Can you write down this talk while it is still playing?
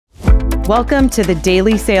Welcome to the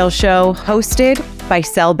Daily Sales Show hosted by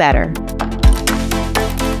Sell Better.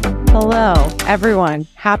 Hello, everyone.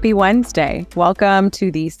 Happy Wednesday. Welcome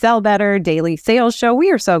to the Sell Better Daily Sales Show.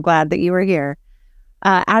 We are so glad that you are here.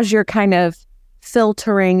 As you're kind of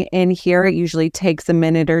filtering in here, it usually takes a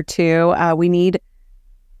minute or two. I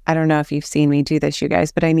don't know if you've seen me do this, you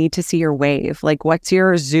guys, but I need to see your wave. Like, what's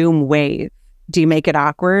your Zoom wave? Do you make it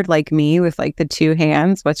awkward like me with like the two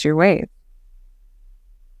hands? What's your wave?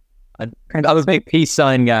 I was a big peace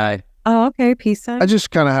sign guy. Oh, okay. Peace sign. I just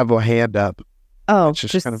kind of have a hand up. Oh, it's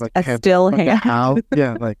just kind of like a still hand. Yeah,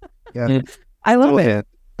 yeah. I love it. Hand.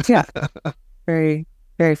 Yeah. Very,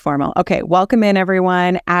 very formal. Okay. Welcome in,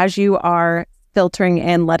 everyone. As you are filtering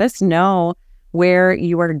in, let us know where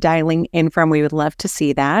you are dialing in from. We would love to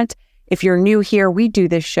see that. If you're new here, we do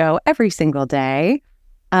this show every single day.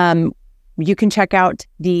 You can check out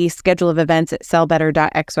the schedule of events at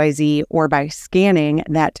sellbetter.xyz or by scanning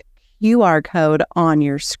that QR code on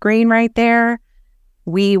your screen right there.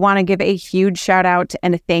 We want to give a huge shout out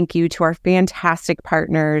and a thank you to our fantastic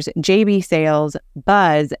partners, JB Sales,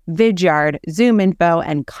 Buzz, Vidyard, Zoom Info,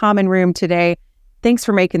 and Common Room today. Thanks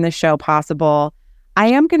for making this show possible. I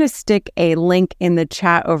am going to stick a link in the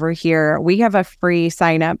chat over here. We have a free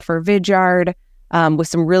sign up for Vidyard with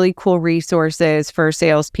some really cool resources for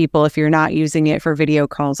salespeople. If you're not using it for video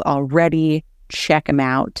calls already, check them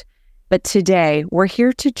out. But today, we're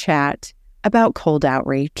here to chat about cold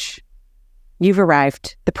outreach. You've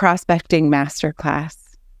arrived, the Prospecting Masterclass.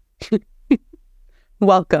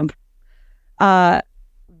 Welcome.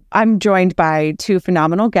 I'm joined by two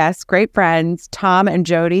phenomenal guests, great friends, Tom and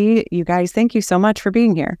Jody. You guys, thank you so much for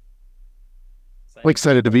being here. I'm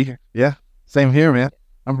excited to be here. Yeah, same here, man.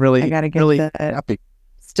 I'm really happy.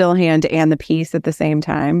 Still hand and the piece at the same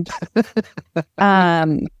time.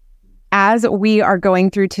 As we are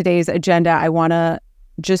going through today's agenda, I want to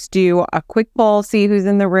just do a quick poll, see who's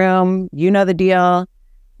in the room. You know the deal.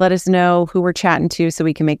 Let us know who we're chatting to so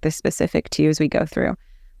we can make this specific to you as we go through.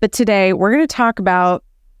 But today, we're going to talk about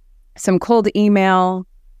some cold email,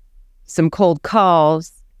 some cold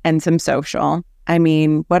calls, and some social. I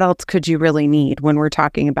mean, what else could you really need when we're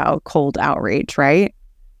talking about cold outreach, right?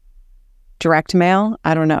 Direct mail?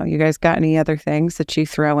 I don't know. You guys got any other things that you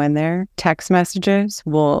throw in there? Text messages?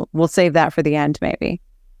 We'll save that for the end, maybe.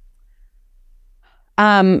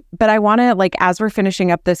 But I want to, as we're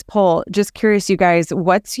finishing up this poll, just curious, you guys,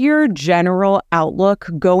 what's your general outlook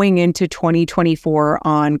going into 2024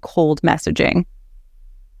 on cold messaging?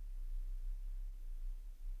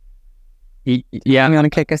 Yeah. You want to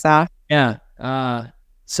kick us off? Yeah.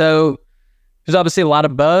 So there's obviously a lot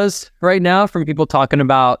of buzz right now from people talking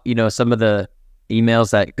about, some of the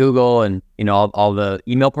emails that Google and, all the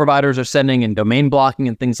email providers are sending and domain blocking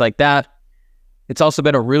and things like that. It's also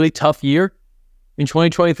been a really tough year in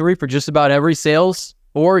 2023 for just about every sales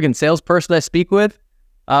org and salesperson I speak with.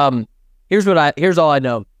 Here's all I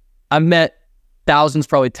know. I've met thousands,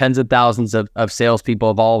 probably tens of thousands of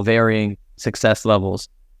salespeople of all varying success levels.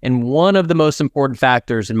 And one of the most important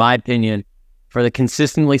factors, in my opinion, for the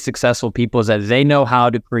consistently successful people is that they know how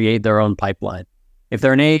to create their own pipeline. If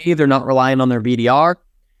they're an AE, they're not relying on their BDR.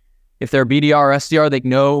 If they're a BDR or SDR, they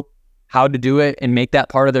know how to do it and make that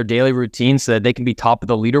part of their daily routine so that they can be top of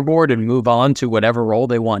the leaderboard and move on to whatever role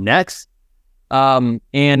they want next.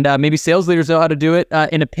 Maybe sales leaders know how to do it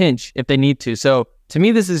in a pinch if they need to. So to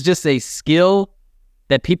me, this is just a skill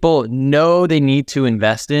that people know they need to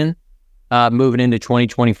invest in moving into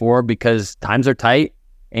 2024 because times are tight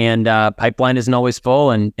and pipeline isn't always full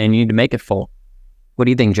and you need to make it full. What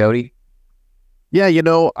do you think, Jody? Yeah,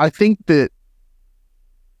 I think that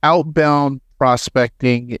outbound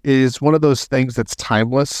prospecting is one of those things that's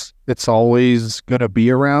timeless. It's always going to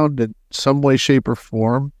be around in some way, shape, or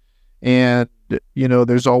form. And,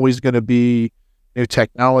 there's always going to be new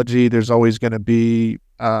technology. There's always going to be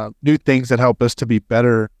new things that help us to be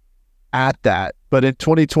better at that. But in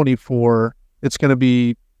 2024, it's going to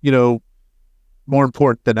be, more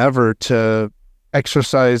important than ever to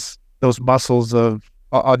exercise those muscles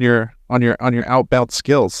on your outbound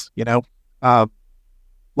skills.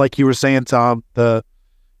 Like you were saying, Tom, I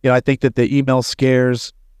think that the email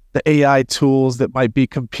scares, the AI tools that might be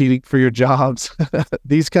competing for your jobs,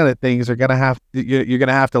 these kind of things are you're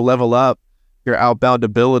gonna have to level up your outbound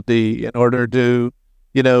ability in order to,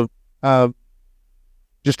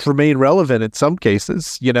 just remain relevant in some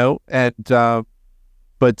cases,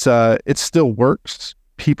 but it still works.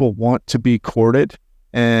 People want to be courted,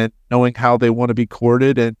 and knowing how they want to be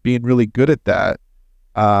courted and being really good at that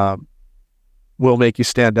will make you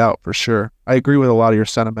stand out for sure. I agree with a lot of your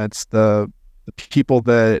sentiments. The people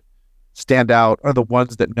that stand out are the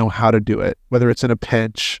ones that know how to do it, whether it's in a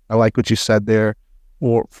pinch, I like what you said there,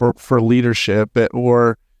 or for leadership,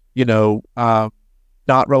 or,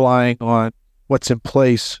 not relying on what's in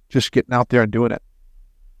place, just getting out there and doing it.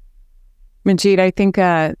 Manjeet, I think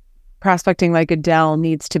prospecting like Adele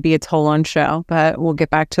needs to be its whole own show, but we'll get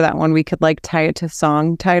back to that one. We could tie it to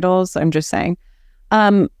song titles. I'm just saying.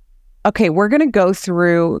 Okay, we're going to go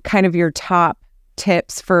through kind of your top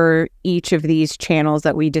tips for each of these channels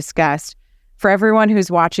that we discussed. For everyone who's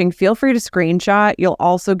watching, feel free to screenshot. You'll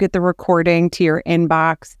also get the recording to your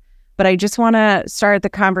inbox. But I just want to start the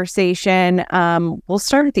conversation. We'll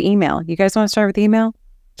start with the email. You guys want to start with the email?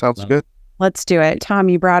 Sounds good. Let's do it. Tom,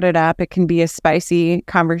 you brought it up. It can be a spicy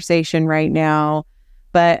conversation right now.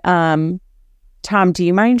 But Tom, do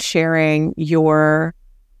you mind sharing your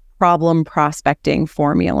problem prospecting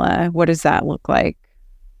formula? What does that look like?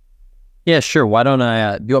 Yeah, sure. Why don't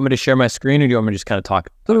I, do you want me to share my screen or do you want me to just kind of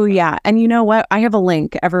talk? Oh, yeah. And you know what? I have a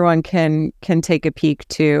link. Everyone can take a peek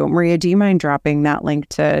too. Maria, do you mind dropping that link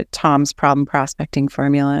to Tom's problem prospecting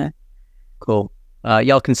formula? Cool.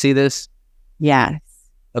 Y'all can see this? Yes.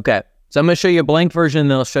 Okay. So I'm going to show you a blank version,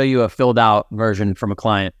 and then I'll show you a filled out version from a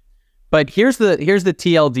client. But here's the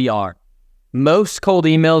TLDR. Most cold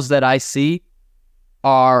emails that I see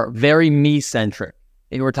are very me-centric.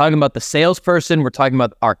 We're talking about the salesperson. We're talking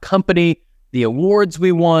about our company, the awards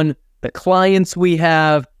we won, the clients we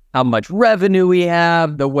have, how much revenue we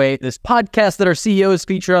have, the way this podcast that our CEO is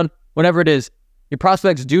featured on, whatever it is. Your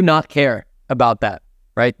prospects do not care about that,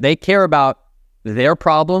 right? They care about their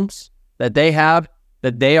problems that they have,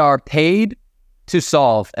 that they are paid to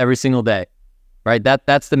solve every single day, right?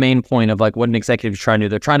 That's the main point of what an executive is trying to do.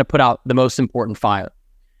 They're trying to put out the most important fire.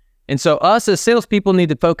 And so us as salespeople need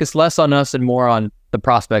to focus less on us and more on the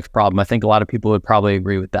prospect's problem. I think a lot of people would probably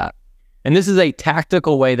agree with that. And this is a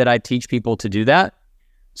tactical way that I teach people to do that.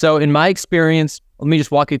 So in my experience, let me just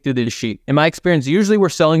walk you through this sheet. In my experience, usually we're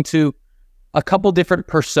selling to a couple different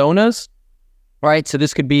personas, right? So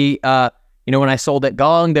this could be, when I sold at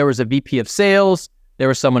Gong, there was a VP of sales, there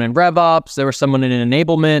was someone in RevOps, there was someone in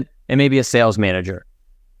enablement, and maybe a sales manager.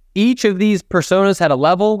 Each of these personas had a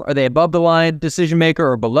level. Are they above the line decision maker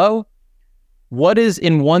or below? What is,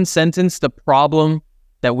 in one sentence, the problem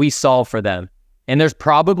that we solve for them? And there's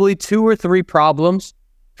probably 2 or 3 problems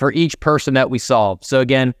for each person that we solve. So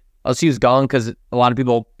again, let's use Gong because a lot of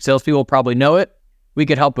people, salespeople probably know it. We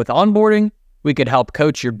could help with onboarding. We could help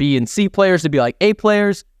coach your B and C players to be like A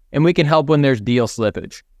players. And we can help when there's deal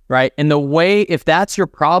slippage, right? And the way, if that's your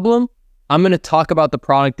problem, I'm going to talk about the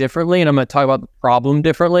product differently and I'm going to talk about the problem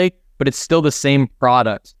differently, but it's still the same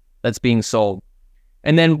product that's being sold.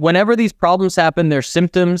 And then whenever these problems happen, there's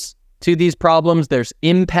symptoms to these problems, there's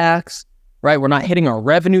impacts, right? We're not hitting our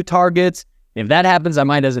revenue targets. If that happens, I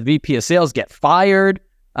might, as a VP of sales, get fired,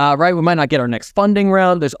 right? We might not get our next funding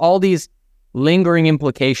round. There's all these lingering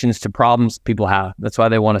implications to problems people have. That's why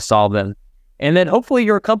they want to solve them. And then hopefully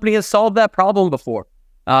your company has solved that problem before,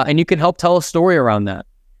 and you can help tell a story around that.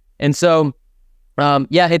 And so,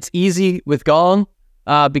 it's easy with Gong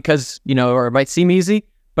because, or it might seem easy,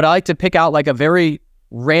 but I like to pick out a very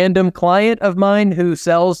random client of mine who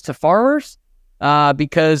sells to farmers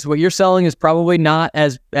because what you're selling is probably not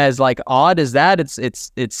as odd as that.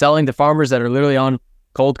 It's selling to farmers that are literally on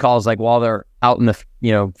cold calls while they're out in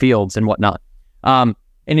the fields and whatnot. And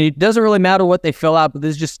it doesn't really matter what they fill out, but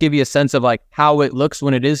this just give you a sense of how it looks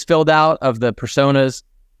when it is filled out, of the personas,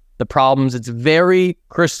 the problems. It's very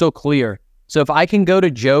crystal clear. So if I can go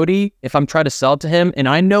to Jody, if I'm trying to sell to him and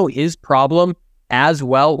I know his problem as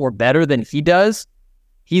well or better than he does,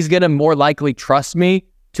 he's going to more likely trust me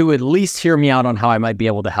to at least hear me out on how I might be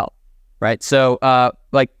able to help, right? So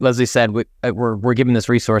like Leslie said, we're giving this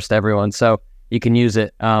resource to everyone, so you can use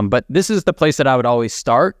it. But this is the place that I would always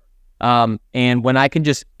start. And when I can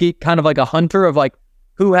just get kind of a hunter of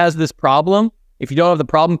who has this problem. If you don't have the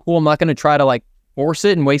problem, cool, I'm not going to try to force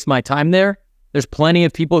it and waste my time there. There's plenty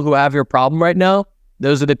of people who have your problem right now.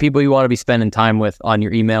 Those are the people you want to be spending time with on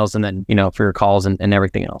your emails and then, for your calls and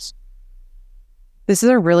everything else. This is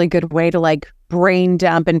a really good way to brain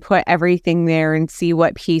dump and put everything there and see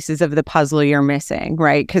what pieces of the puzzle you're missing,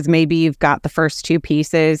 right? Because maybe you've got the first 2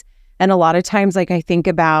 pieces. And a lot of times, I think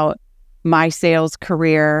about my sales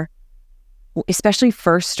career, especially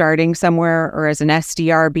first starting somewhere or as an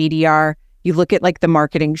SDR, BDR, you look at the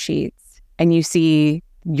marketing sheets and you see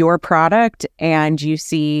your product and you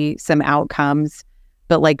see some outcomes,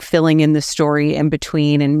 but filling in the story in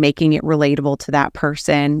between and making it relatable to that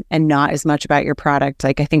person and not as much about your product.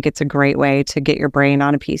 I think it's a great way to get your brain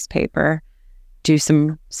on a piece of paper, do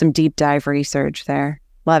some deep dive research there.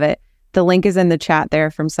 Love it. The link is in the chat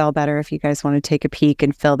there from Sell Better if you guys want to take a peek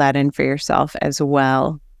and fill that in for yourself as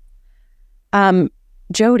well.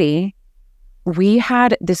 Jody, we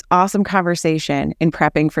had this awesome conversation in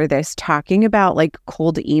prepping for this, talking about like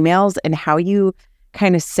cold emails and how you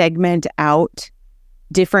kind of segment out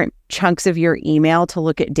different chunks of your email to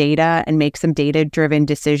look at data and make some data-driven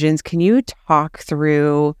decisions. Can you talk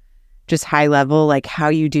through just high level, like how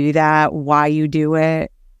you do that, why you do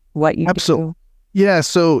it, what you Absolutely. do? Yeah.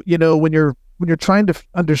 So, when you're trying to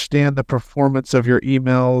understand the performance of your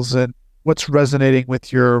emails and what's resonating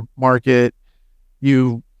with your market,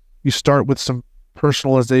 you start with some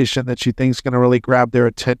personalization that you think is going to really grab their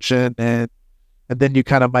attention, and then you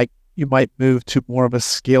kind of might move to more of a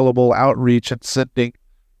scalable outreach and sending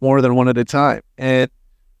more than one at a time. And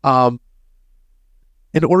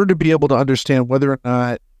in order to be able to understand whether or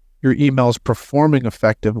not your email is performing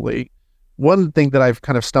effectively, one thing that I've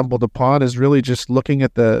kind of stumbled upon is really just looking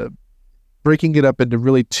at breaking it up into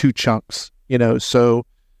really two chunks, so,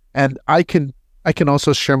 and I can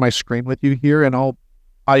also share my screen with you here, and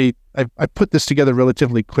I put this together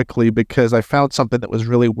relatively quickly because I found something that was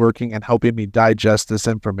really working and helping me digest this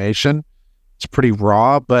information. It's pretty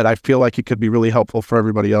raw, but I feel like it could be really helpful for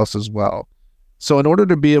everybody else as well. So in order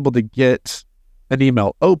to be able to get an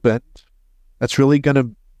email opened, that's really going to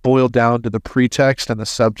boil down to the pretext and the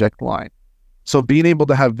subject line. So being able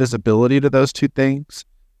to have visibility to those two things,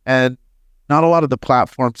 and not a lot of the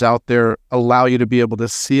platforms out there allow you to be able to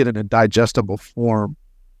see it in a digestible form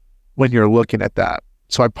when you're looking at that.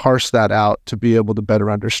 So I parse that out to be able to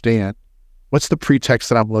better understand what's the pretext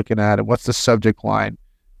that I'm looking at and what's the subject line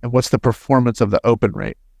and what's the performance of the open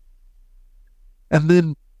rate. And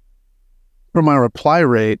then for my reply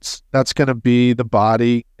rates, that's going to be the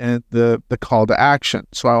body and the call to action.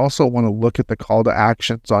 So I also want to look at the call to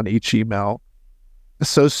actions on each email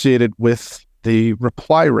associated with the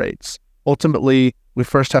reply rates. Ultimately, we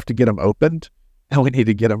first have to get them opened, and we need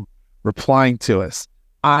to get them replying to us.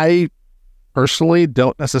 I personally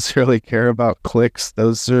don't necessarily care about clicks.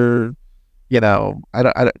 Those are, they don't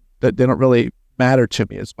really matter to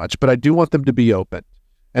me as much, but I do want them to be open,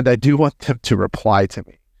 and I do want them to reply to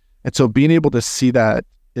me. And so being able to see that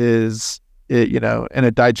in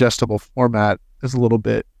a digestible format is a little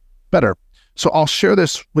bit better. So I'll share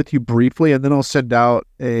this with you briefly, and then I'll send out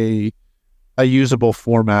a usable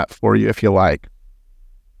format for you if you like.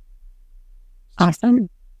 Awesome.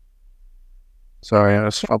 Sorry,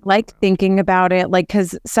 I like thinking about it,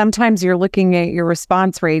 because sometimes you're looking at your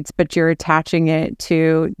response rates, but you're attaching it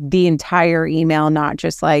to the entire email, not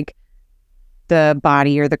just like the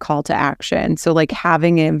body or the call to action. So like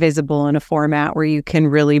having it visible in a format where you can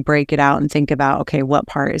really break it out and think about, okay, what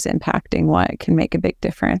part is impacting what can make a big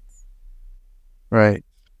difference. Right.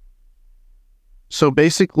 So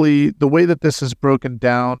basically, the way that this is broken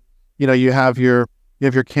down, you have your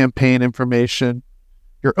campaign information,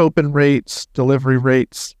 your open rates, delivery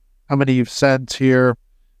rates, how many you've sent here.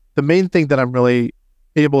 The main thing that I'm really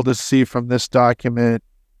able to see from this document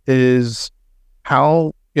is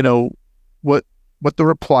how, what the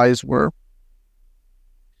replies were.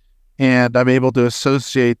 And I'm able to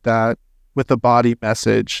associate that with the body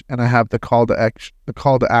message. And I have the call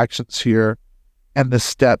to actions here and the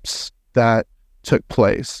steps that took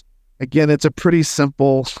place. Again, it's a pretty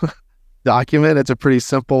simple document. It's a pretty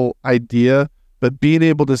simple idea, but being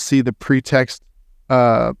able to see the pretext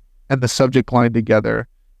and the subject line together,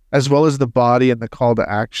 as well as the body and the call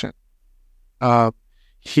to action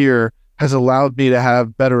here, has allowed me to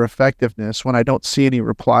have better effectiveness when I don't see any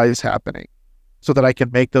replies happening, so that I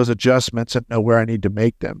can make those adjustments and know where I need to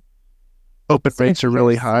make them. Open rates are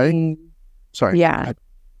really high. Sorry. Yeah.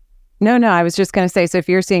 No, I was just going to say, so if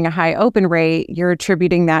you're seeing a high open rate, you're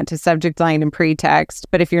attributing that to subject line and pretext.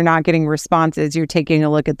 But if you're not getting responses, you're taking a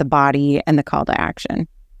look at the body and the call to action.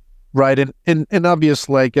 Right. And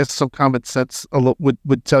obviously, I guess some common sense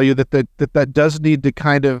would tell you that does need to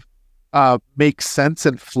kind of make sense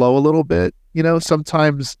and flow a little bit.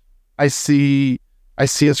 Sometimes I see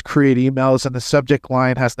us create emails and the subject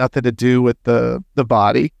line has nothing to do with the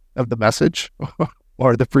body of the message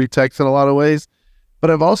or the pretext in a lot of ways. But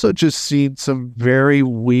I've also just seen some very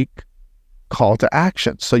weak call to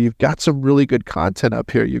action. So you've got some really good content up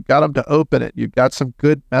here. You've got them to open it. You've got some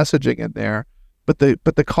good messaging in there, but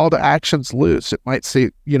the call to action's loose. It might say,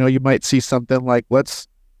 you might see something like, let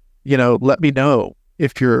me know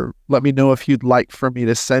if you'd like for me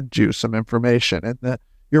to send you some information. And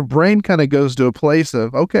your brain kind of goes to a place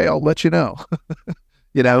of, okay, I'll let you know,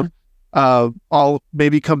 I'll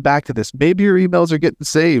maybe come back to this. Maybe your emails are getting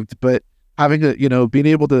saved, but having being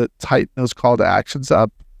able to tighten those call to actions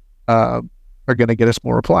up are going to get us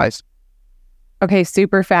more replies. Okay,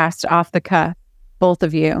 super fast, off the cuff. Both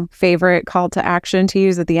of you, favorite call to action to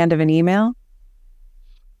use at the end of an email?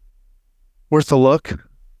 Worth a look.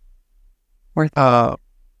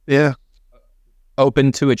 Yeah.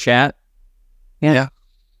 Open to a chat. Yeah.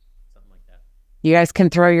 Something like that. You guys can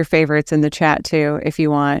throw your favorites in the chat too if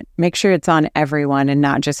you want. Make sure it's on everyone and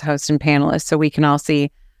not just host and panelists so we can all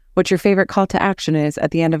see what your favorite call to action is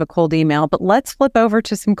at the end of a cold email. But let's flip over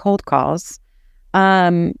to some cold calls.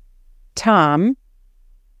 Tom,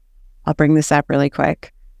 I'll bring this up really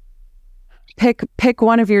quick. Pick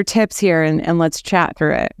one of your tips here and let's chat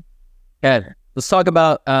through it. Okay, let's talk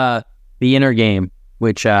about the inner game,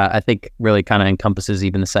 which I think really kind of encompasses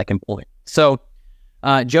even the second point. So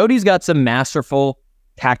Jody's got some masterful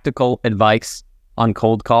tactical advice on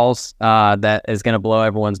cold calls that is going to blow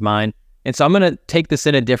everyone's mind. And so I'm going to take this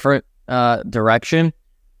in a different direction,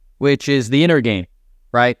 which is the inner game,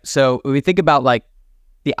 right? So when we think about like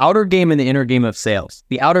the outer game and the inner game of sales,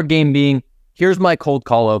 the outer game being, here's my cold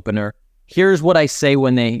call opener. Here's what I say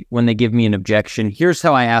when they give me an objection. Here's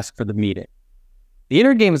how I ask for the meeting. The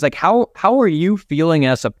inner game is like, how are you feeling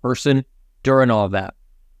as a person during all of that?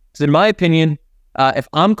 So in my opinion, if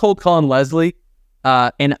I'm cold calling Leslie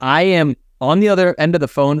and I am on the other end of the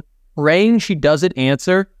phone praying she doesn't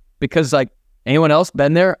answer because like anyone else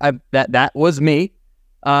been there, that was me.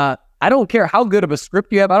 I don't care how good of a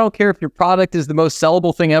script you have. I don't care if your product is the most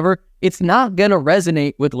sellable thing ever. It's not going to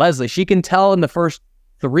resonate with Leslie. She can tell in the first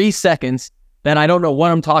 3 seconds that I don't know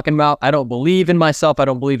what I'm talking about. I don't believe in myself. I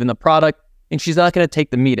don't believe in the product. And she's not going to take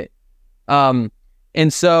the meeting. And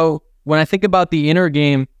so when I think about the inner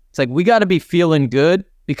game, it's like we got to be feeling good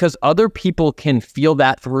because other people can feel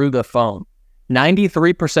that through the phone.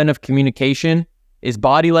 93% of communication is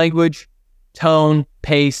body language, tone,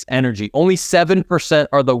 pace, energy. Only 7%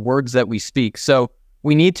 are the words that we speak. So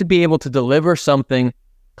we need to be able to deliver something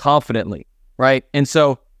confidently, right? And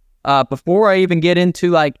so before I even get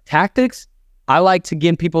into like tactics, I like to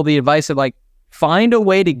give people the advice of like, find a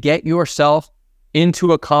way to get yourself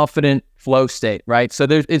into a confident flow state, right? So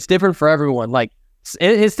it's different for everyone. Like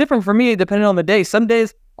it's different for me depending on the day. Some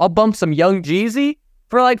days I'll bump some Young Jeezy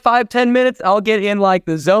for like 5-10 minutes. I'll get in like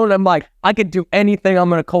the zone. I'm like, I could do anything. I'm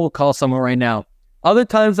going to cold call someone right now. Other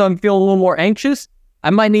times I'm feeling a little more anxious. I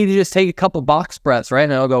might need to just take a couple box breaths, right?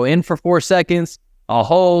 And I'll go in for 4 seconds. I'll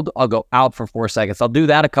hold. I'll go out for 4 seconds. I'll do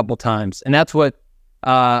that a couple times. And that's what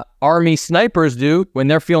Army snipers do when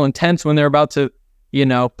they're feeling tense, when they're about to,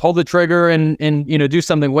 pull the trigger and do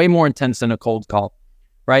something way more intense than a cold call,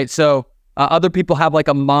 right? So other people have like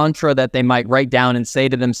a mantra that they might write down and say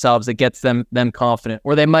to themselves that gets them confident,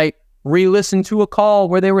 or they might re-listen to a call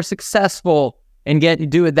where they were successful and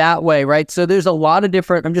do it that way, right? So there's a lot of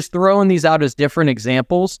different, I'm just throwing these out as different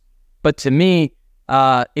examples. But to me,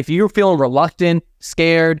 if you're feeling reluctant,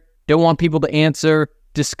 scared, don't want people to answer,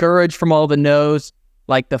 discouraged from all the no's,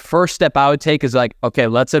 like the first step I would take is like, okay,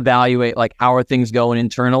 let's evaluate like how are things going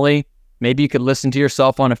internally. Maybe you could listen to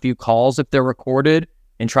yourself on a few calls if they're recorded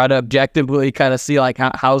and try to objectively kind of see like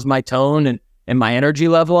how's my tone and my energy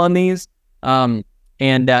level on these. And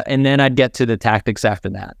then I'd get to the tactics after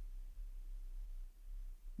that.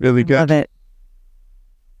 Really good. Love it.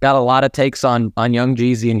 Got a lot of takes on Young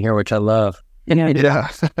Jeezy in here, which I love. Yeah.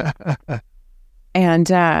 And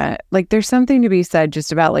like there's something to be said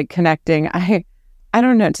just about like connecting. I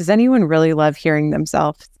don't know. Does anyone really love hearing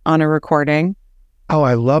themselves on a recording? Oh,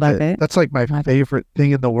 I love it. That's like my favorite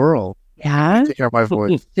thing in the world. Yeah. To hear my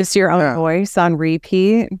voice. Just your own voice on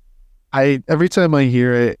repeat. Every time I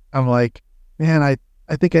hear it, I'm like, man, I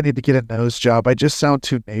think I need to get a nose job. I just sound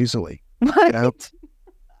too nasally. What?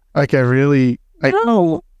 Like I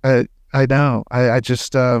know. I know. I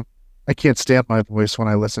just I can't stand my voice when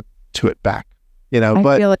I listen to it back. I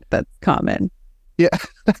feel like that's common. Yeah.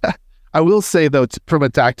 I will say though, from a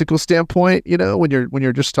tactical standpoint, when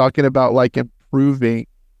you're just talking about like improving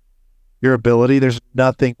your ability, there's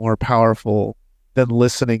nothing more powerful than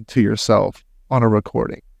listening to yourself on a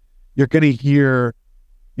recording. You're going to hear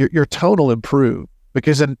your tone will improve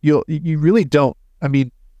because then you really don't. I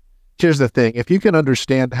mean, here's the thing. If you can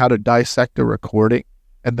understand how to dissect a recording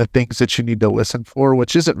and the things that you need to listen for,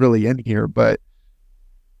 which isn't really in here, but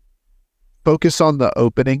focus on the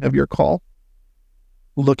opening of your call.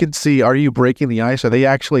 Look and see, are you breaking the ice? Are they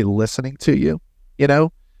actually listening to you?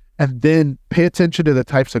 And then pay attention to the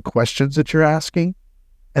types of questions that you're asking.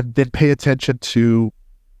 And then pay attention to,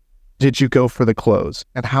 did you go for the close?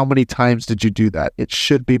 And how many times did you do that? It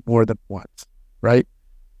should be more than once, right?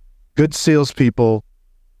 Good salespeople,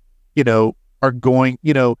 are going,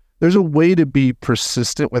 there's a way to be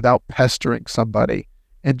persistent without pestering somebody.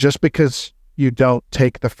 And just because you don't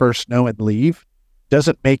take the first no and leave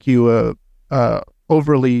doesn't make you a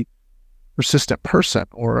overly persistent person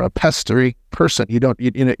or a pestering person.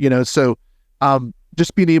 So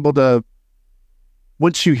just being able to,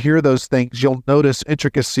 once you hear those things, you'll notice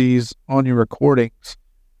intricacies on your recordings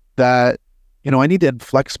that, I need to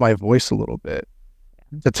inflex my voice a little bit.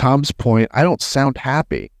 To Tom's point, I don't sound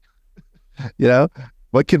happy.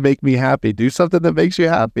 What can make me happy? Do something that makes you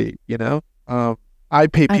happy. I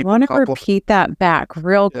pay people. I want to repeat that back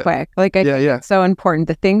real quick. Like, I think it's so important.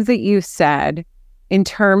 The things that you said in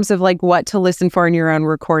terms of like what to listen for in your own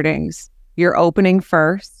recordings, you're opening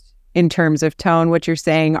first in terms of tone, what you're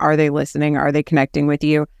saying. Are they listening? Are they connecting with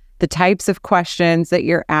you? The types of questions that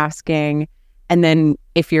you're asking. And then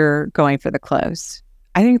if you're going for the close,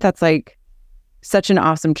 I think that's like such an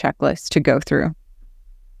awesome checklist to go through.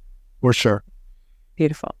 For sure.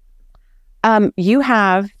 Beautiful. You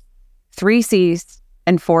have 3 C's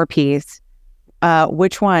and 4 P's.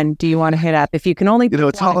 Which one do you want to hit up? If you can only pick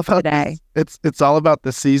it's all about today. It's all about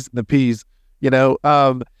the C's and the P's.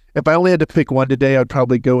 If I only had to pick one today, I'd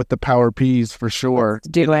probably go with the Power P's for sure. Let's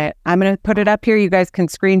do it. I'm going to put it up here. You guys can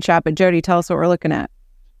screenshot, but Jody, tell us what we're looking at.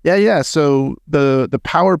 Yeah. So the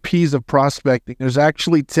Power P's of prospecting, there's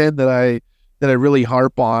actually 10 that I really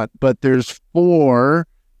harp on, but there's 4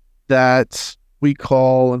 that we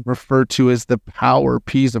call and refer to as the Power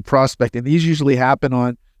P's of prospecting. These usually happen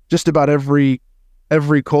on just about every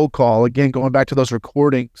cold call. Again, going back to those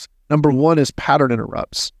recordings, number 1 is pattern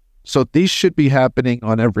interrupts. So these should be happening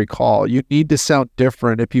on every call. You need to sound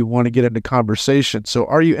different if you want to get into conversation. So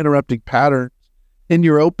are you interrupting patterns in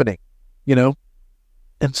your opening?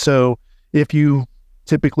 And so if you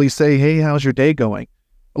typically say, hey, how's your day going?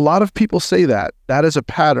 A lot of people say that. That is a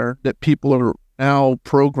pattern that people are now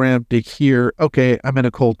programmed to hear, okay, I'm in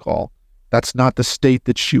a cold call. That's not the state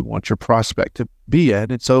that you want your prospect to be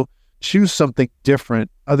in. And so choose something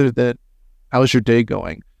different other than how's your day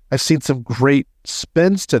going? I've seen some great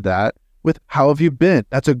spins to that with how have you been?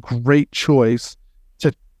 That's a great choice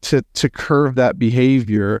to curve that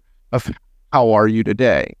behavior of how are you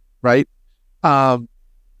today, right? Parrot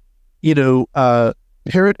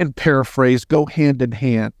and paraphrase go hand in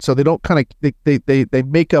hand. So they don't they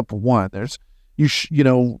make up one. There's,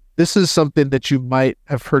 this is something that you might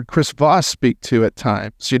have heard Chris Voss speak to at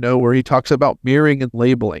times, where he talks about mirroring and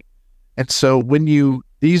labeling. And so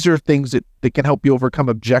these are things that can help you overcome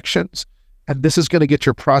objections. And this is going to get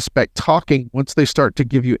your prospect talking once they start to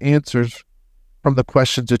give you answers from the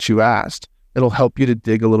questions that you asked. It'll help you to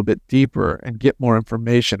dig a little bit deeper and get more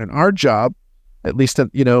information. And our job, at least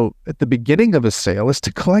at the beginning of a sale, is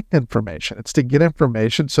to collect information. It's to get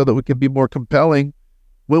information so that we can be more compelling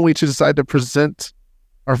when we decide to present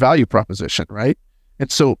our value proposition, right?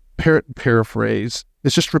 And so parrot and paraphrase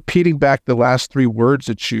is just repeating back the last 3 words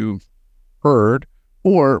that you've heard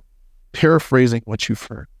or paraphrasing what you've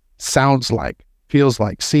heard. Sounds like, feels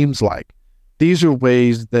like, seems like. These are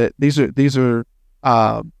ways that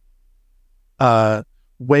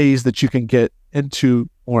ways that you can get into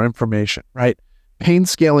more information, right? Pain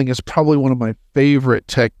scaling is probably one of my favorite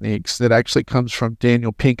techniques that actually comes from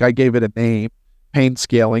Daniel Pink. I gave it a name, pain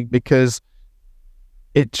scaling, because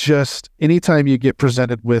it just, anytime you get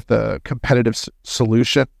presented with a competitive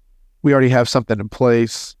solution, we already have something in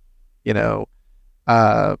place,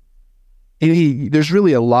 there's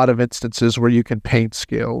really a lot of instances where you can pain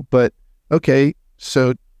scale, but okay,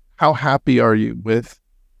 so how happy are you with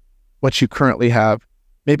what you currently have?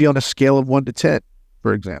 Maybe on a scale of 1 to 10,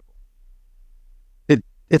 for example.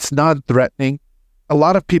 It's non-threatening. A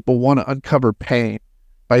lot of people want to uncover pain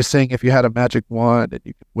by saying, if you had a magic wand and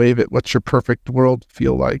you could wave it, what's your perfect world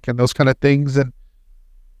feel like? And those kind of things. And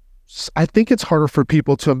I think it's harder for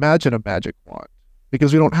people to imagine a magic wand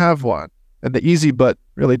because we don't have one. And the easy button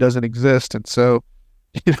really doesn't exist. And so,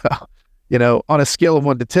 on a scale of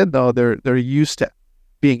 1 to 10, though, they're used to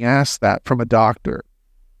being asked that from a doctor.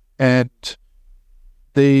 And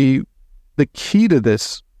the key to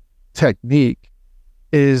this technique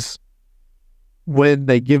is when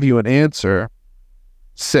they give you an answer,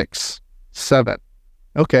 6, 7.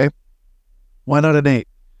 Okay, why not an 8?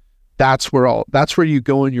 That's where you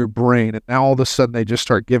go in your brain, and now all of a sudden they just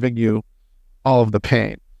start giving you all of the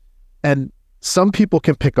pain. And some people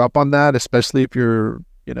can pick up on that, especially if you're,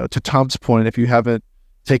 to Tom's point, if you haven't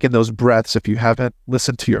taken those breaths, if you haven't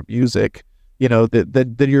listened to your music,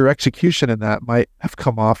 then your execution in that might have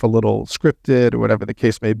come off a little scripted or whatever the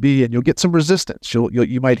case may be, and you'll get some resistance.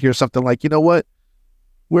 You might hear something like,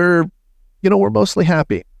 we're mostly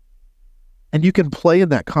happy. And you can play in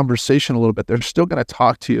that conversation a little bit. They're still going to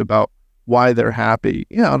talk to you about why they're happy,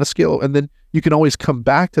 on a scale. And then you can always come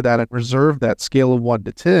back to that and reserve that scale of 1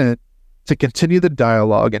 to 10 to continue the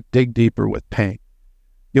dialogue and dig deeper with pain.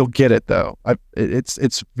 You'll get it though.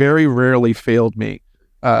 It's very rarely failed me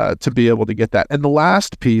to be able to get that. And the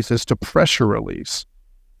last piece is to pressure release.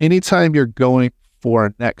 Anytime you're going for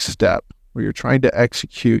a next step where you're trying to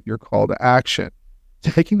execute your call to action,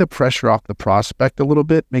 taking the pressure off the prospect a little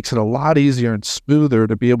bit makes it a lot easier and smoother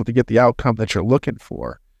to be able to get the outcome that you're looking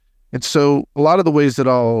for. And so a lot of the ways that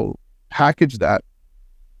I'll package that,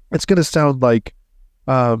 it's going to sound like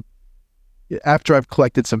after I've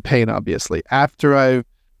collected some pain, obviously, after I've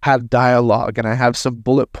had dialogue and I have some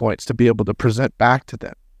bullet points to be able to present back to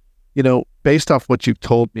them, based off what you've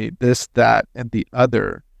told me, this, that, and the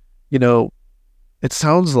other, it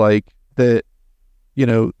sounds like that,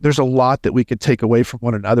 there's a lot that we could take away from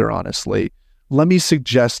one another, honestly. Let me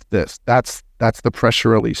suggest this. That's the pressure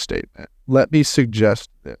release statement. Let me suggest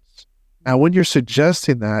this. Now, when you're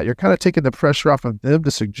suggesting that, you're kind of taking the pressure off of them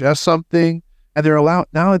to suggest something, and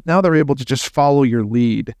now they're able to just follow your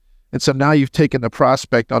lead. And so now you've taken the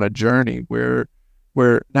prospect on a journey where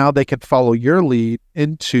now they can follow your lead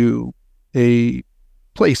into a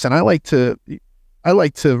place. And I like to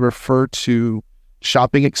refer to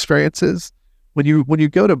shopping experiences. When you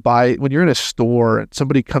go to buy, when you're in a store and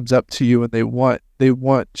somebody comes up to you and they want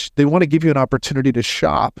to give you an opportunity to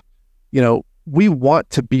shop, we want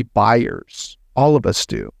to be buyers. All of us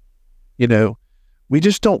do. We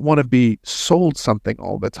just don't want to be sold something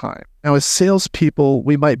all the time. Now, as salespeople,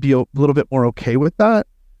 we might be a little bit more okay with that,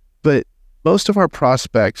 but most of our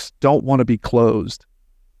prospects don't want to be closed,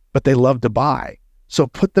 but they love to buy. So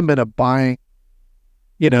put them in a buying,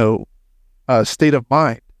 state of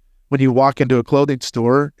mind. When you walk into a clothing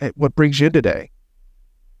store, what brings you in today?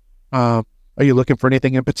 Are you looking for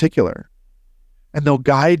anything in particular? And they'll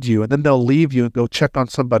guide you, and then they'll leave you and go check on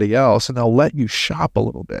somebody else, and they'll let you shop a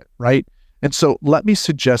little bit, right? And so let me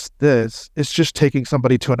suggest this. It's just taking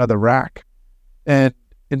somebody to another rack. And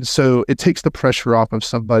so it takes the pressure off of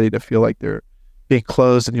somebody to feel like they're being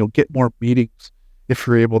closed, and you'll get more meetings if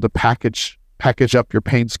you're able to package up your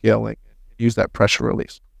pain scaling and use that pressure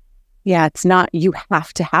release. Yeah, it's not, you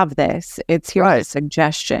have to have this. It's here's a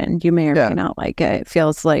suggestion. You may or may not like it. It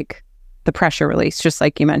feels like the pressure release, just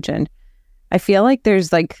like you mentioned. I feel like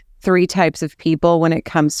there's like 3 types of people when it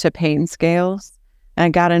comes to pain scales. And I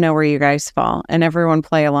got to know where you guys fall, and everyone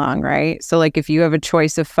play along, right? So like if you have a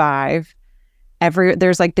choice of 5,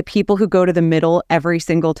 there's like the people who go to the middle every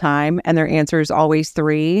single time and their answer is always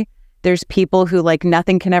 3. There's people who like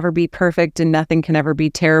nothing can ever be perfect and nothing can ever be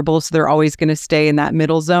terrible. So they're always going to stay in that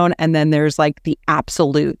middle zone. And then there's like the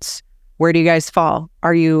absolutes. Where do you guys fall?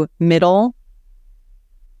 Are you middle,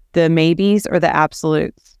 the maybes, or the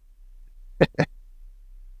absolutes?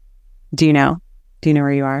 Do you know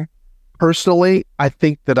where you are? Personally, I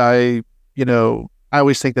think that I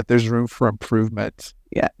always think that there's room for improvement.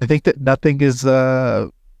 Yeah. I think that nothing is,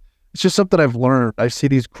 it's just something I've learned. I see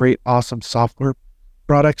these great, awesome software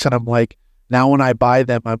products, and I'm like, now when I buy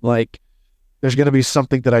them, I'm like, there's going to be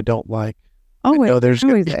something that I don't like. Oh, wait, there's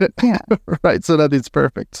yeah. Right. So nothing's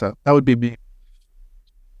perfect. So that would be me.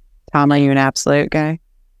 Tom, are you an absolute guy?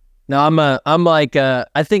 No, I'm like,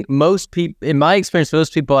 I think most people, in my experience,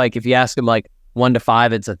 most people, like if you ask them like 1 to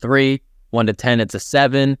 5, it's a 3, 1 to 10, it's a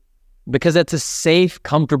 7, because that's a safe,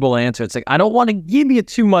 comfortable answer. It's like, I don't want to give you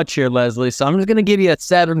too much here, Leslie. So I'm just going to give you a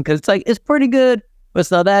 7 because it's like, it's pretty good, but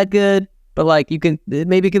it's not that good. But like,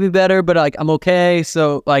 maybe it could be better, but like, I'm okay.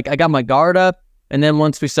 So like, I got my guard up. And then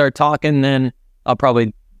once we start talking, then I'll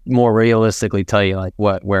probably more realistically tell you like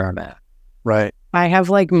where I'm at. Right. I have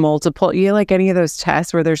like multiple, like any of those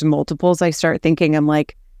tests where there's multiples, I start thinking, I'm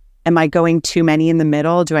like, am I going too many in the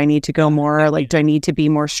middle? Do I need to go more? Like, do I need to be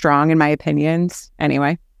more strong in my opinions?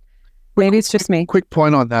 Anyway, maybe it's just me. Quick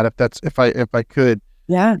point on that. If I could,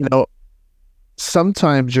 yeah.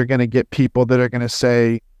 Sometimes you're going to get people that are going to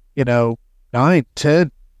say, 9,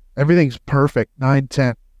 10, everything's perfect, 9,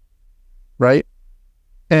 10, right?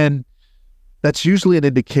 And that's usually an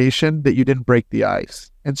indication that you didn't break the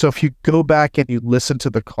ice. And so if you go back and you listen to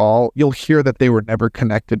the call, you'll hear that they were never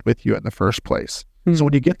connected with you in the first place. Mm-hmm. So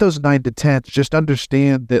when you get those 9 to 10s, just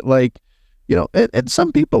understand that and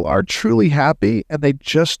some people are truly happy and they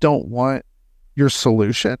just don't want your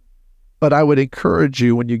solution. But I would encourage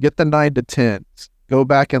you, when you get the 9 to 10s, go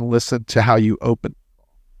back and listen to how you open.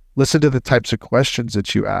 Listen to the types of questions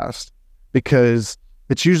that you asked, because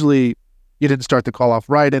it's usually you didn't start the call off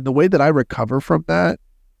right. And the way that I recover from that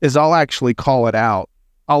is I'll actually call it out.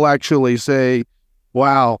 I'll actually say,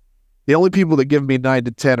 wow, the only people that give me 9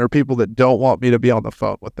 to 10 are people that don't want me to be on the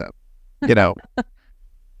phone with them,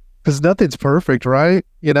 because nothing's perfect, right?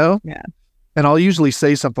 Yeah. And I'll usually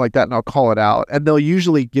say something like that and I'll call it out, and they'll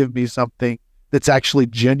usually give me something. that's actually genuine at that point. They'll usually say, no, you're fine. You know, everything's perfect. 9 to 10. Right? You know, because nothing's perfect, right? You know, and I'll usually say something like that and I'll call it out, and they'll usually give me something that's actually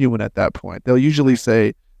genuine at that point. They'll usually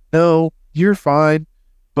say, no, you're fine.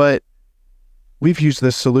 But we've used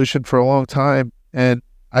this solution for a long time, and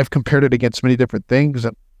I've compared it against many different things,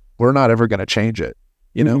 and we're not ever going to change it.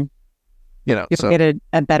 You'll get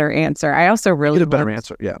a better answer. I also really get a better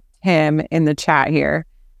answer. Yeah. Him in the chat here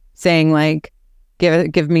saying like,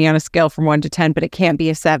 give me on a scale from 1 to 10, but it can't be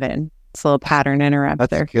a 7. It's a little pattern interrupt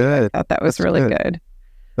there. That's good. I thought that was really good.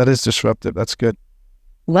 That is disruptive. That's good.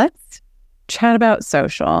 Let's chat about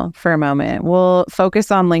social for a moment. We'll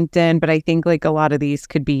focus on LinkedIn, but I think like a lot of these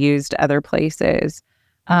could be used other places.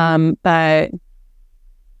 But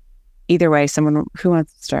either way, someone who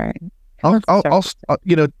wants to start. I'll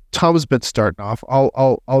Tom's been starting off.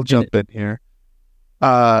 I'll jump in here.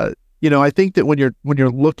 I think that when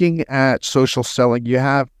you're looking at social selling, you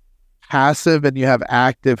have passive and you have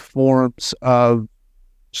active forms of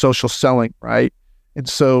social selling, right? And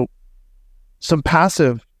so some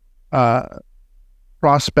passive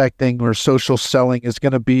prospecting or social selling is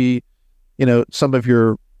going to be, some of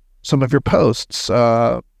your posts.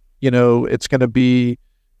 It's going to be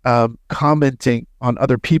commenting on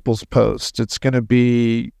other people's posts. It's going to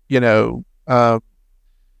be, it's going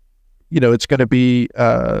to be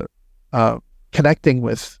connecting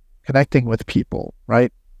with people,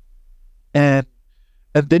 right? And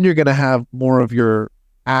then you're going to have more of your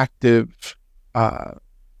active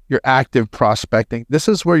prospecting. This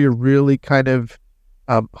is where you're really kind of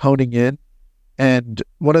honing in. And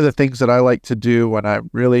one of the things that I like to do when I'm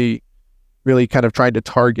really, really kind of trying to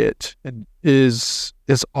target is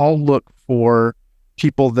I'll look for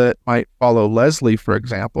people that might follow Leslie, for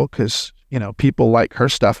example, because, people like her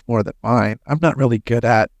stuff more than mine. I'm not really good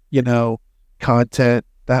at, content.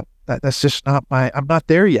 That's just not I'm not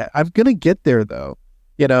there yet. I'm going to get there though,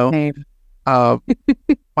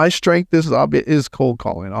 my strength is cold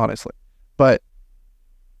calling, honestly, but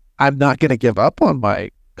I'm not going to give up on my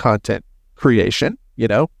content creation,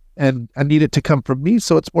 and I need it to come from me.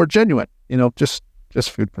 So it's more genuine, just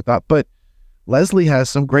food for thought. But Leslie has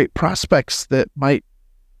some great prospects that might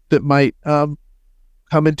come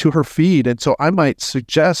into her feed. And so I might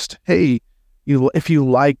suggest, hey, if you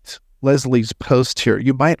liked Leslie's post here,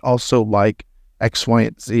 you might also like X, Y,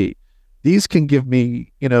 and Z. These can give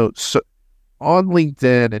me, on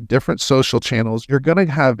LinkedIn and different social channels, you're going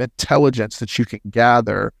to have intelligence that you can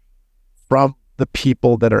gather from the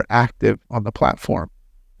people that are active on the platform.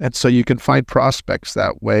 And so you can find prospects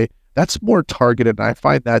that way. That's more targeted, and I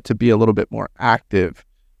find that to be a little bit more active.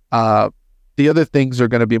 The other things are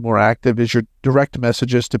going to be more active is your direct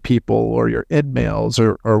messages to people or your in-mails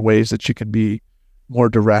or ways that you can be more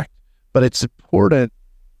direct. But it's important,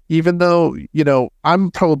 even though,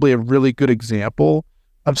 I'm probably a really good example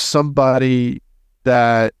of somebody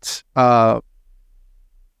that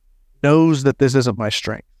knows that this isn't my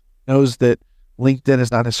strength, knows that LinkedIn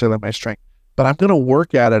is not necessarily my strength, but I'm going to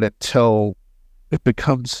work at it until it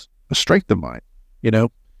becomes a strength of mine,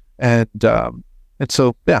 and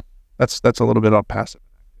so, yeah, that's a little bit on passive.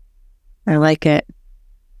 I like it.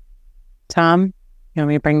 Tom, you want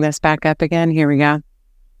me to bring this back up again? Here we go.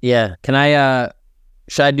 Yeah. Can I,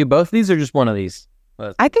 should I do both of these or just one of these?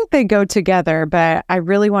 I think they go together, but I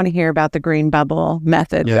really want to hear about the green bubble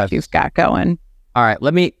method that you've got going. All right.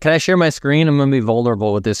 Can I share my screen? I'm going to be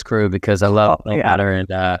vulnerable with this crew because I love matter, and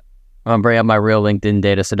I'm going to bring up my real LinkedIn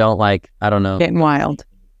data. So I don't know. Getting wild.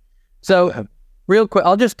 So real quick,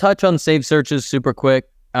 I'll just touch on saved searches super quick.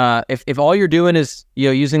 If all you're doing is,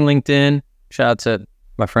 using LinkedIn, shout out to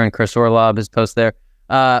my friend Chris Orlob, his post there,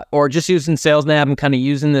 or just using SalesNav and kind of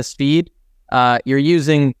using this feed, you're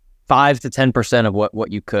using 5 to 10% of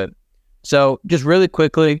what you could. So just really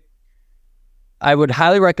quickly, I would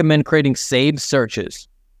highly recommend creating saved searches.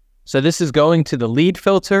 So this is going to the lead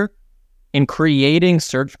filter and creating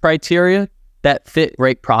search criteria that fit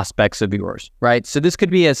great prospects of yours, right? So this could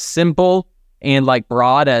be as simple and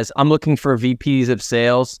broad as I'm looking for VPs of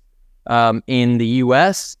sales in the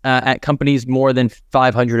US at companies more than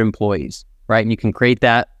 500 employees, right? And you can create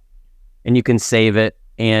that and you can save it.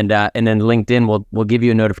 And then LinkedIn will give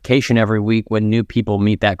you a notification every week when new people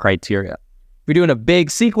meet that criteria. If you're doing a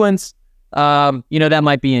big sequence, that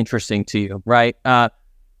might be interesting to you, right?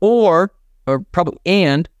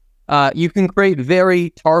 You can create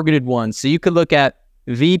very targeted ones. So you could look at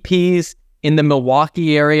VPs in the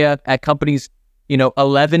Milwaukee area at companies,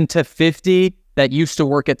 11 to 50 that used to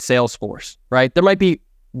work at Salesforce, right? There might be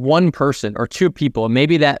one person or two people, and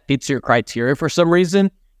maybe that fits your criteria for some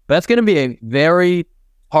reason, but that's going to be a very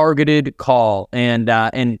targeted call. And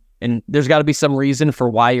there's got to be some reason for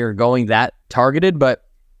why you're going that targeted. But,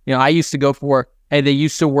 I used to go for, hey, they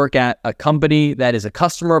used to work at a company that is a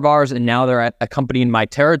customer of ours, and now they're at a company in my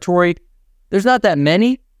territory. There's not that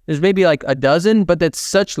many. there's maybe like a dozen, but that's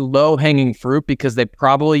such low hanging fruit because they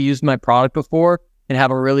probably used my product before and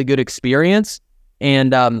have a really good experience.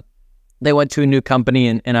 And they went to a new company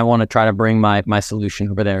and I want to try to bring my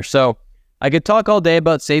solution over there. So I could talk all day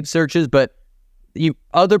about saved searches, but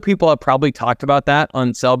other people have probably talked about that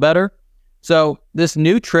on Sell Better. So this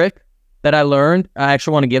new trick that I learned, I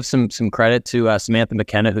actually want to give some credit to Samantha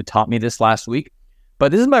McKenna, who taught me this last week.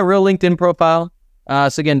 But this is my real LinkedIn profile.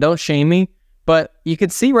 So again, don't shame me. But you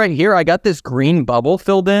can see right here, I got this green bubble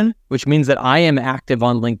filled in, which means that I am active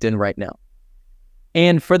on LinkedIn right now.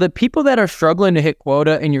 And for the people that are struggling to hit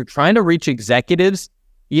quota and you're trying to reach executives,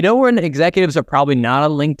 you know when executives are probably not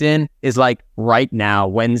on LinkedIn is like right now,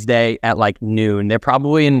 Wednesday at like noon. They're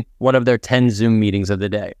probably in one of their 10 Zoom meetings of the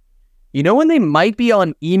day. You know when they might be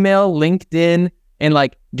on email, LinkedIn, and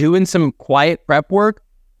like doing some quiet prep work?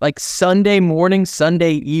 Like Sunday morning,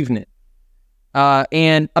 Sunday evening.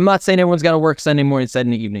 And I'm not saying everyone's got to work Sunday morning,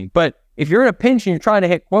 Sunday evening, but if you're in a pinch and you're trying to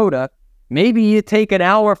hit quota, maybe you take an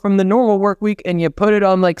hour from the normal work week and you put it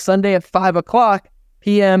on like Sunday at 5:00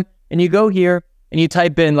 p.m. and you go here and you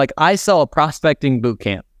type in like, I sell a prospecting boot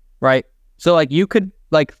camp, right? So like you could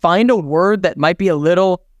like find a word that might be a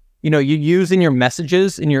little, you use in your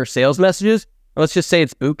messages, in your sales messages. Let's just say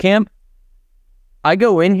it's boot camp. I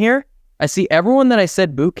go in here, I see everyone that I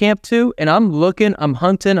said boot camp to, and I'm looking, I'm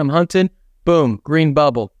hunting. Boom, green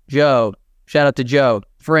bubble, Joe, shout out to Joe,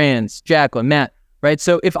 Franz, Jacqueline, Matt, right?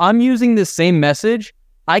 So if I'm using this same message,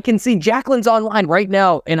 I can see Jacqueline's online right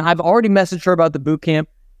now, and I've already messaged her about the boot camp.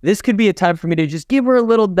 This could be a time for me to just give her a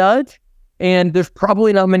little nudge, and there's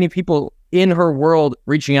probably not many people in her world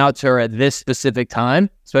reaching out to her at this specific time,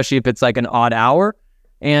 especially if it's like an odd hour.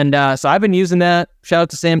 And so I've been using that. Shout out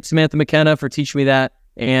to Samantha McKenna for teaching me that.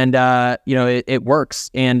 And, it works.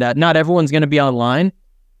 And not everyone's going to be online.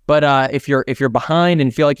 But if you're behind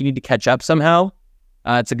and feel like you need to catch up somehow,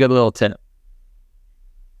 it's a good little tip.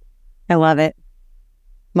 I love it.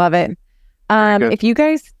 Love it. If you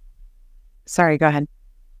guys, sorry, go ahead.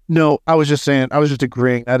 No, I was just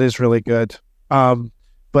agreeing. That is really good.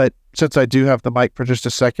 But since I do have the mic for just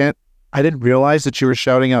a second, I didn't realize that you were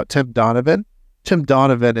shouting out Tim Donovan. Tim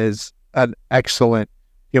Donovan is an excellent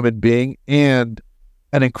human being and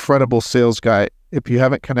an incredible sales guy. If you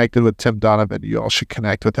haven't connected with Tim Donovan, you all should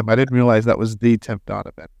connect with him. I didn't realize that was the Tim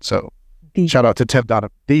Donovan. So shout out to Tim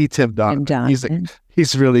Donovan. The Tim Donovan.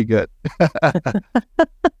 He's really good.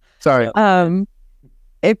 Sorry.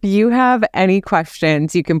 If you have any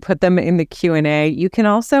questions, you can put them in the Q&A. You can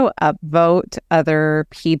also upvote other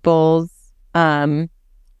people's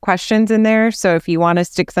questions in there. So if you want to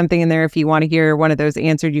stick something in there, if you want to hear one of those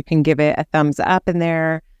answered, you can give it a thumbs up in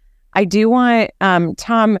there. I do want,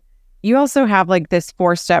 Tom, you also have like this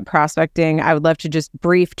 4-step prospecting. I would love to just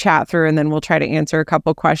brief chat through and then we'll try to answer a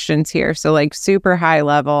couple questions here. So like super high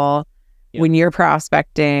level, when you're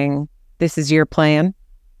prospecting, this is your plan.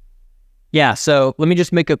 Yeah. So let me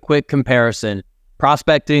just make a quick comparison.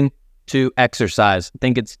 Prospecting to exercise. I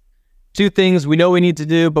think it's two things we know we need to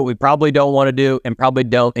do, but we probably don't want to do and probably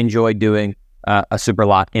don't enjoy doing a super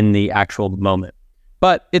lot in the actual moment.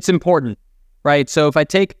 But it's important, right? So if I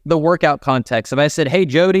take the workout context, if I said, hey,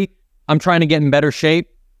 Jody, I'm trying to get in better shape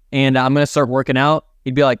and I'm going to start working out,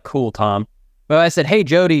 he'd be like, cool, Tom. But if I said, hey,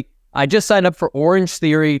 Jody, I just signed up for Orange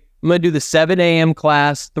Theory. I'm going to do the 7 a.m.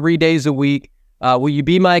 class 3 days a week. Will you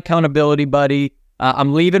be my accountability buddy?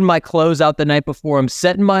 I'm leaving my clothes out the night before. I'm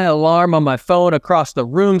setting my alarm on my phone across the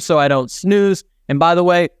room so I don't snooze. And by the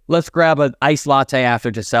way, let's grab an iced latte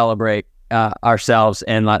after to celebrate ourselves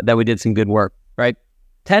and that we did some good work, right?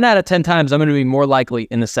 10 out of 10 times, I'm going to be more likely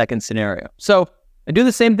in the second scenario. So I do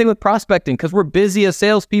the same thing with prospecting because we're busy as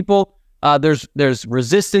salespeople. There's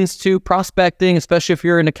resistance to prospecting, especially if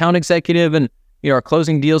you're an account executive and are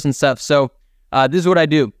closing deals and stuff. So this is what I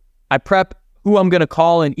do. I prep who I'm going to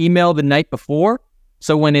call and email the night before.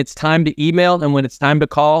 So when it's time to email and when it's time to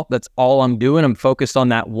call, that's all I'm doing. I'm focused on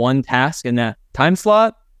that one task in that time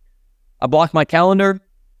slot. I block my calendar.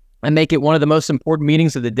 I make it one of the most important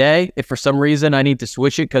meetings of the day. If for some reason I need to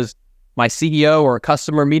switch it because my CEO or a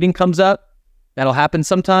customer meeting comes up, that'll happen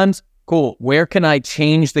sometimes. Cool. Where can I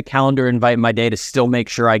change the calendar invite in my day to still make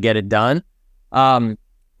sure I get it done? The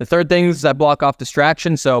third thing is I block off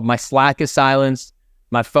distractions. So my Slack is silenced.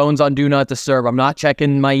 My phone's on Do Not Disturb. I'm not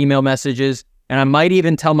checking my email messages. And I might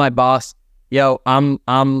even tell my boss, yo, I'm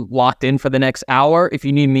locked in for the next hour. If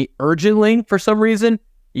you need me urgently for some reason,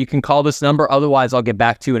 you can call this number. Otherwise, I'll get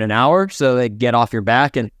back to you in an hour. So they get off your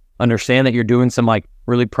back and understand that you're doing some like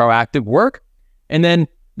really proactive work. And then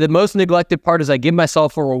the most neglected part is I give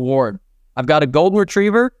myself a reward. I've got a golden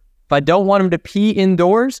retriever. If I don't want him to pee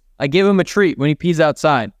indoors, I give him a treat when he pees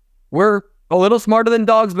outside. We're a little smarter than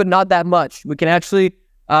dogs, but not that much. We can actually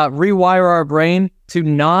rewire our brain to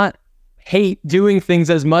not hate doing things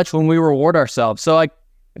as much when we reward ourselves. So like,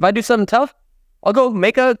 if I do something tough, I'll go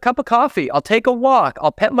make a cup of coffee. I'll take a walk.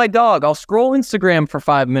 I'll pet my dog. I'll scroll Instagram for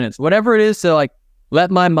 5 minutes, whatever it is to like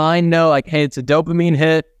let my mind know like, hey, it's a dopamine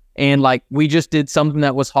hit. And like, we just did something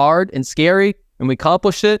that was hard and scary and we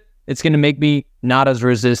accomplished it. It's going to make me not as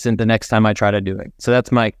resistant the next time I try to do it. So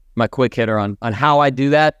that's my quick hitter on how I do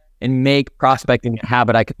that and make prospecting a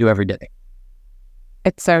habit I could do every day.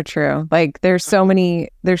 It's so true. Like there's so many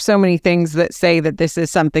things that say that this is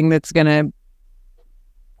something that's going to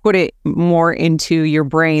put it more into your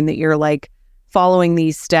brain, that you're like following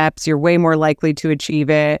these steps, you're way more likely to achieve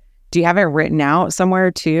it. Do you have it written out somewhere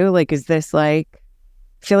too? Like, is this like,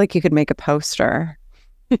 I feel like you could make a poster.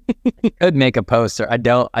 Could make a poster. I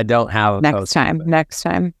don't have a poster. Next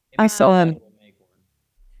time. Awesome.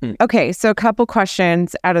 Okay, so a couple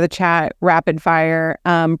questions out of the chat, rapid fire,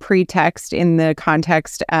 pretext in the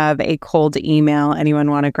context of a cold email. Anyone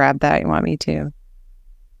want to grab that? You want me to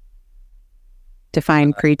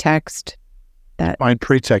define pretext? Define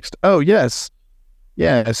pretext. Oh, yes.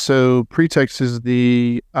 Yeah, so pretext is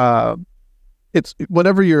the, it's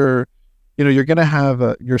whenever you're going to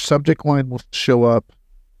have your subject line will show up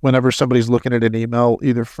whenever somebody's looking at an email,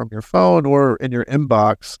 either from your phone or in your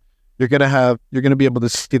inbox. You're going to be able to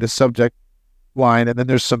see the subject line, and then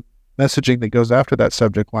there's some messaging that goes after that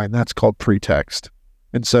subject line. That's called pretext.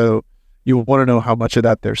 And so you want to know how much of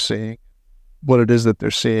that they're seeing, what it is that they're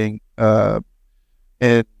seeing,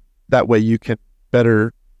 and that way you can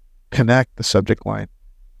better connect the subject line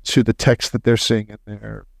to the text that they're seeing in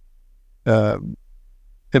their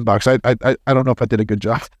inbox. I don't know if I did a good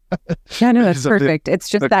job. Yeah, no, that's perfect. It's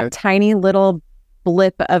just okay. That tiny little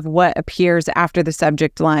blip of what appears after the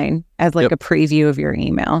subject line as like a preview of your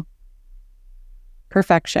email.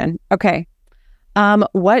 Perfection. Okay.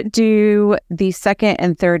 What do the second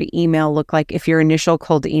and third email look like if your initial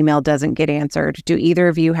cold email doesn't get answered? Do either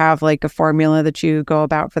of you have like a formula that you go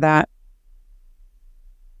about for that?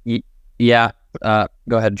 Yeah. Go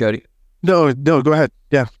ahead, Jody. No, go ahead.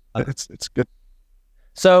 Yeah, it's good.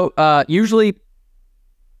 So usually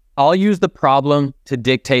I'll use the problem to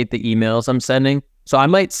dictate the emails I'm sending. So I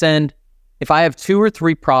might send, if I have 2 or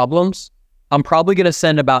 3 problems, I'm probably going to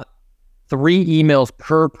send about 3 emails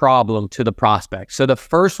per problem to the prospect. So the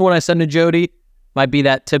first one I send to Jody might be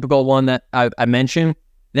that typical one that I mentioned.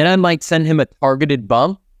 Then I might send him a targeted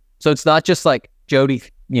bump. So it's not just like, Jody,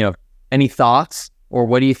 any thoughts or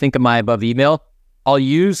what do you think of my above email? I'll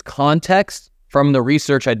use context from the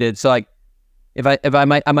research I did. So like,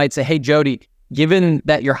 I might say, hey, Jody, given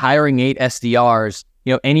that you're hiring 8 SDRs,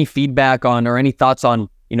 any feedback on or any thoughts on,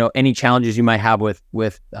 any challenges you might have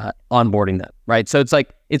with onboarding them, right? So it's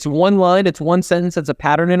like, it's one line, it's one sentence, it's a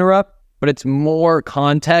pattern interrupt, but it's more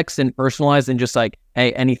context and personalized than just like,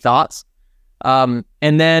 hey, any thoughts? And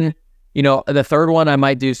then, the third one I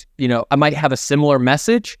might do, I might have a similar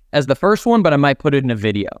message as the first one, but I might put it in a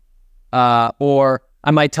video, or I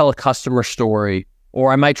might tell a customer story,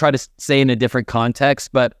 or I might try to say in a different context,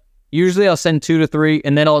 but usually I'll send 2 to 3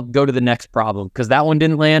 and then I'll go to the next problem because that one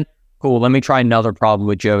didn't land. Cool. Let me try another problem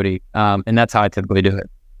with Jody. And that's how I typically do it.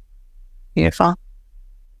 Beautiful.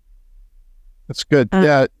 That's good.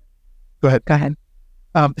 Yeah. Go ahead.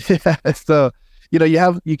 Yeah. So, you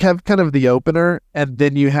have kind of the opener, and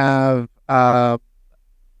then you have,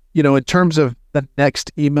 in terms of the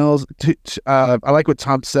next emails, I like what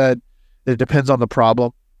Tom said. It depends on the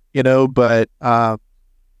problem, but,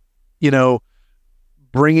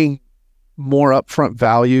 bringing more upfront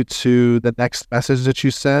value to the next message that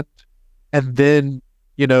you send. And then,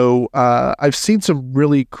 I've seen some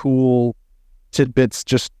really cool tidbits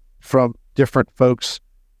just from different folks.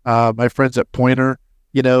 My friends at Pointer,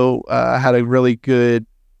 had a really good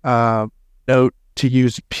note to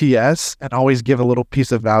use PS and always give a little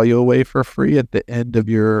piece of value away for free at the end of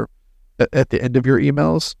your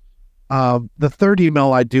emails. The third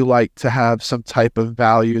email, I do like to have some type of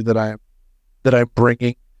value that I'm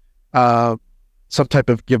bringing, some type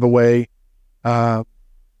of giveaway,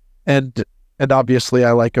 and obviously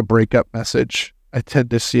I like a breakup message. I tend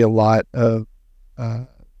to see a lot of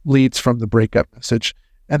leads from the breakup message,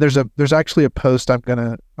 and there's actually a post I'm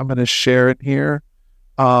gonna share in here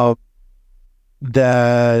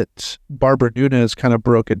that Barbara Nunez kind of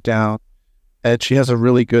broke it down, and she has a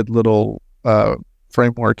really good little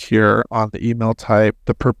framework here on the email type,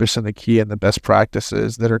 the purpose and the key, and the best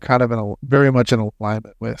practices that are kind of very much in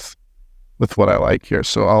alignment with what I like here.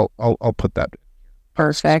 So I'll put that.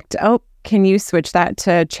 Perfect. Oh, can you switch that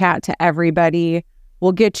to chat to everybody?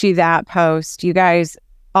 We'll get you that post. You guys,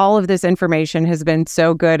 all of this information has been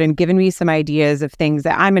so good and given me some ideas of things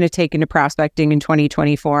that I'm going to take into prospecting in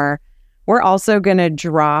 2024. We're also going to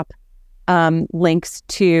drop links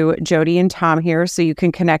to Jody and Tom here so you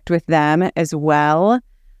can connect with them as well.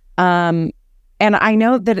 And I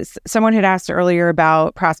know that someone had asked earlier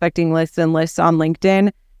about prospecting lists and lists on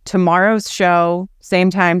LinkedIn. Tomorrow's show, same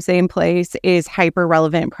time, same place, is hyper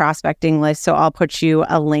relevant prospecting list. So I'll put you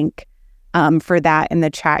a link for that in the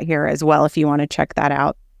chat here as well if you want to check that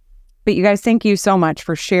out. But you guys, thank you so much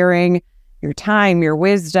for sharing your time, your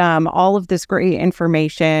wisdom, all of this great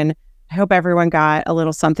information. I hope everyone got a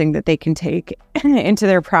little something that they can take into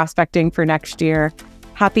their prospecting for next year.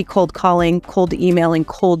 Happy cold calling, cold emailing,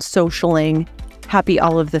 cold socialing. Happy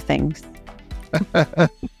all of the things.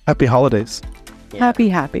 Happy holidays. Happy.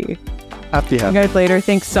 Happy. See you guys later.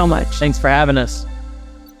 Thanks so much. Thanks for having us.